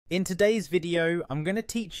In today's video, I'm going to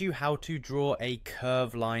teach you how to draw a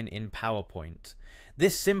curve line in PowerPoint.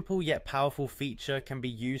 This simple yet powerful feature can be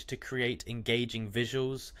used to create engaging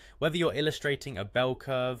visuals, whether you're illustrating a bell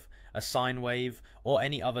curve, a sine wave, or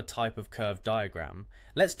any other type of curve diagram.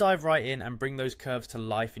 Let's dive right in and bring those curves to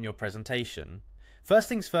life in your presentation. First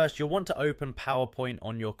things first, you'll want to open PowerPoint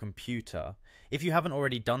on your computer. If you haven't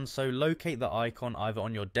already done so, locate the icon either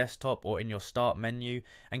on your desktop or in your Start menu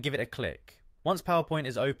and give it a click. Once PowerPoint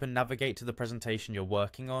is open, navigate to the presentation you're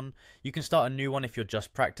working on. You can start a new one if you're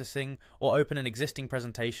just practicing, or open an existing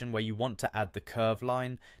presentation where you want to add the curve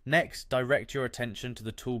line. Next, direct your attention to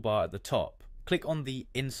the toolbar at the top. Click on the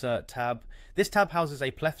Insert tab. This tab houses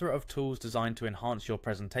a plethora of tools designed to enhance your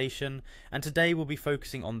presentation, and today we'll be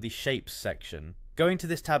focusing on the Shapes section. Going to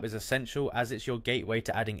this tab is essential as it's your gateway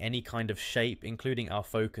to adding any kind of shape, including our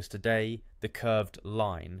focus today, the curved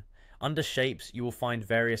line. Under Shapes, you will find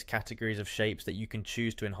various categories of shapes that you can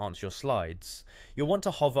choose to enhance your slides. You'll want to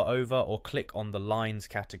hover over or click on the Lines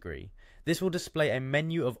category. This will display a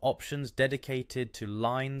menu of options dedicated to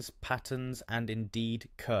lines, patterns, and indeed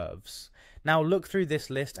curves. Now look through this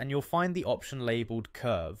list and you'll find the option labelled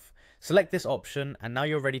Curve. Select this option and now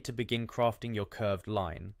you're ready to begin crafting your curved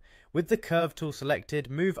line. With the Curve tool selected,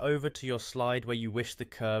 move over to your slide where you wish the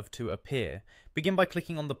curve to appear. Begin by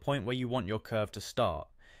clicking on the point where you want your curve to start.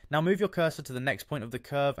 Now move your cursor to the next point of the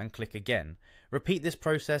curve and click again. Repeat this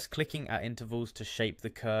process, clicking at intervals to shape the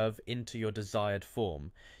curve into your desired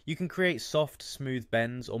form. You can create soft, smooth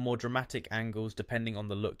bends or more dramatic angles depending on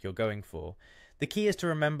the look you're going for. The key is to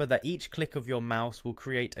remember that each click of your mouse will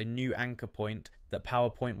create a new anchor point that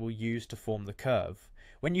PowerPoint will use to form the curve.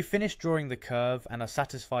 When you finish drawing the curve and are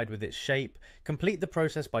satisfied with its shape, complete the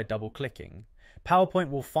process by double-clicking. PowerPoint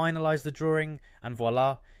will finalize the drawing, and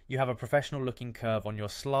voila, you have a professional looking curve on your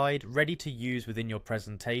slide ready to use within your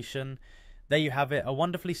presentation. There you have it, a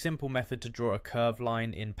wonderfully simple method to draw a curve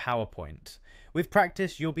line in PowerPoint. With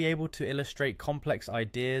practice, you'll be able to illustrate complex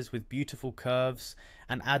ideas with beautiful curves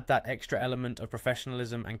and add that extra element of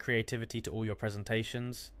professionalism and creativity to all your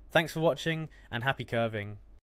presentations. Thanks for watching and happy curving.